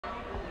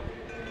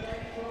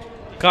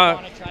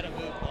want to try to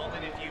move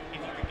Bowman if you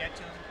could get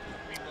to him?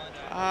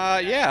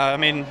 Yeah, I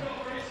mean,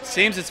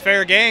 seems it's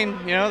fair game.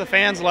 You know, the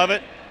fans love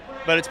it,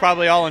 but it's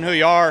probably all in who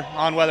you are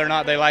on whether or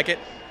not they like it.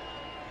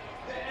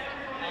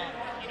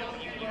 You know,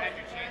 you had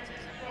your chances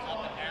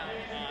up and down.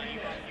 You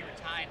were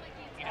tied,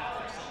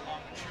 for so long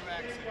with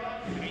Truex.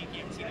 And, you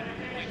haven't seen the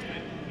points, but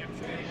I'm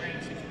sure you were in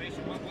a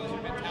situation. What was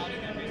your mentality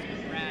there basically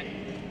with Brad?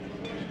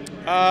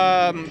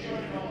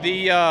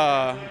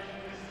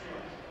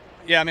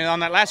 Yeah, I mean, on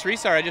that last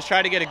restart, I just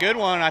tried to get a good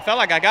one. I felt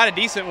like I got a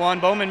decent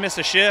one. Bowman missed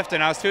a shift,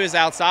 and I was to his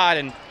outside,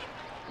 and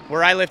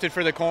where I lifted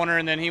for the corner,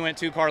 and then he went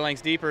 2 car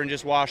lengths deeper and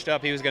just washed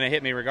up. He was going to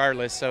hit me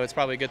regardless, so it's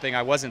probably a good thing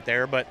I wasn't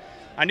there. But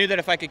I knew that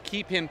if I could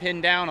keep him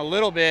pinned down a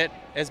little bit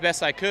as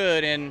best I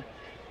could in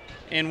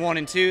 1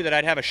 and 2, that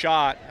I'd have a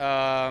shot.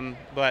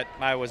 But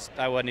I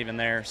wasn't even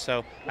there,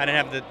 so I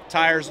didn't have the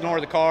tires nor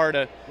the car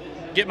to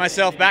get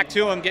myself back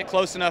to him, get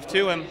close enough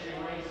to him,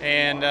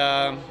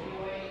 and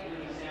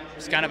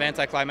it's kind of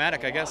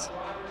anticlimactic, I guess. How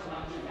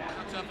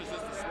tough is this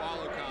to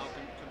swallow, Kyle,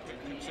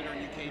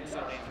 considering you came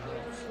so damn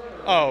close?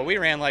 Oh, we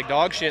ran like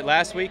dog shit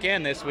last week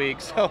and this week,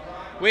 so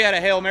we had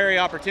a Hail Mary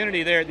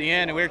opportunity there at the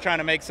end, and we were trying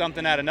to make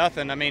something out of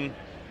nothing. I mean,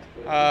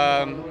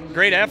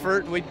 great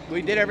effort.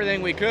 We did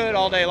everything we could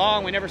all day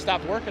long. We never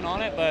stopped working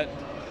on it, but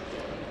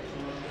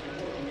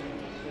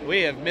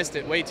we have missed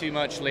it way too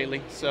much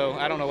lately, so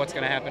I don't know what's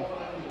going to happen.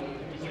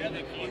 Did you have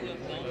the view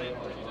of Bowman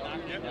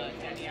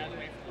knocking Denny out of the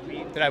way from the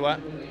lead? Did I what?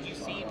 Did you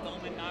see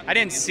Bowman knock? I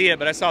didn't see it,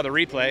 but I saw the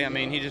replay. I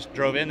mean, he just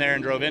drove in there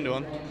and drove into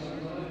him.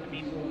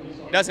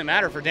 Doesn't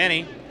matter for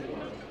Denny,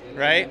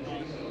 right?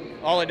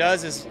 All it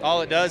does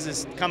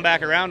is come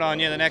back around on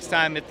you the next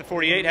time if the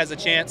 48 has a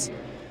chance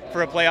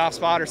for a playoff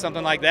spot or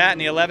something like that,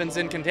 and the 11's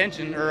in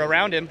contention or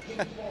around him.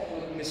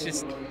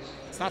 It's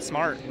not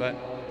smart, but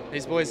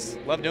these boys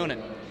love doing it.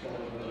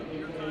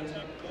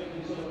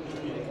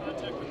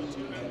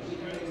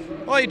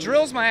 Well, he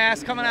drills my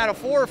ass coming out of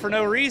 4 for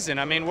no reason.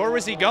 I mean, where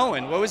was he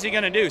going? What was he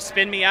going to do?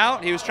 Spin me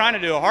out? He was trying to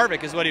do a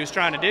Harvick is what he was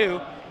trying to do.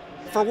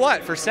 For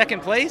what? For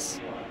second place?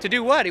 To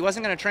do what? He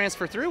wasn't going to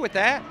transfer through with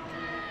that.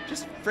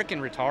 Just freaking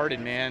retarded,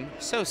 man.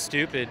 So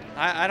stupid.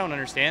 I don't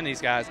understand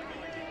these guys.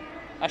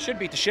 I should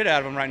beat the shit out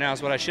of them right now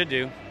is what I should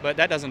do, but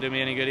that doesn't do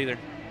me any good either.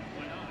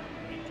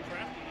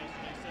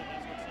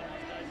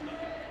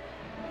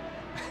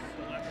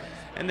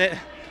 And that,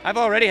 I've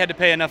already had to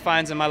pay enough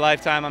fines in my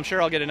lifetime. I'm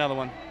sure I'll get another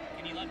one.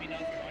 Can you let me know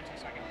if you're going to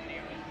so I can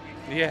video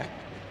it? Yeah.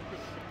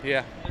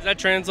 Yeah. Does that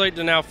translate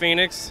to now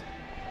Phoenix?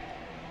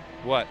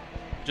 What?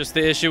 Just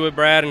the issue with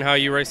Brad and how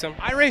you race him?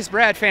 I raced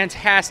Brad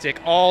fantastic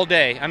all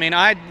day. I mean,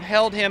 I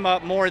held him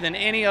up more than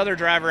any other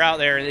driver out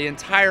there the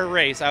entire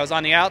race. I was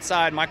on the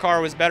outside. My car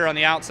was better on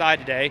the outside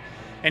today,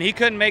 and he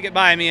couldn't make it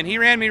by me, and he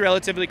ran me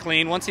relatively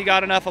clean. Once he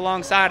got enough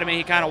alongside of me,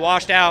 he kind of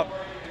washed out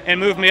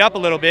and moved me up a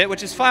little bit,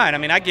 which is fine. I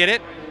mean, I get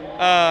it.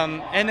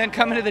 And then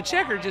coming to the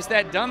checker, just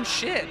that dumb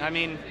shit. I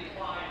mean,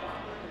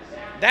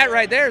 that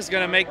right there is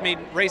going to make me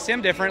race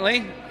him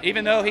differently,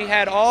 even though he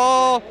had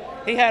all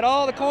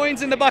the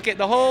coins in the bucket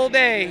the whole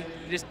day.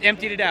 Just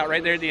emptied it out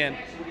right there at the end.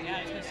 Yeah,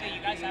 I was going to say,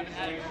 you guys haven't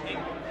had a big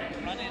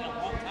run in a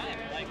long time.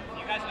 Like,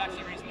 you guys have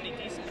actually raced pretty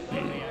decent.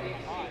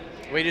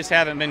 We just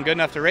haven't been good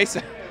enough to race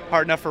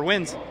hard enough for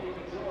wins.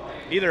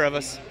 Either of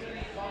us.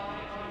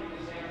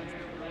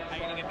 How are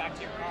you going to get back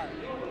to your car?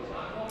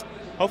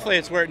 Hopefully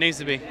it's where it needs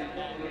to be.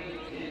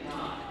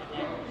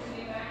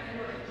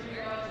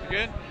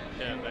 Good?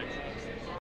 Yeah,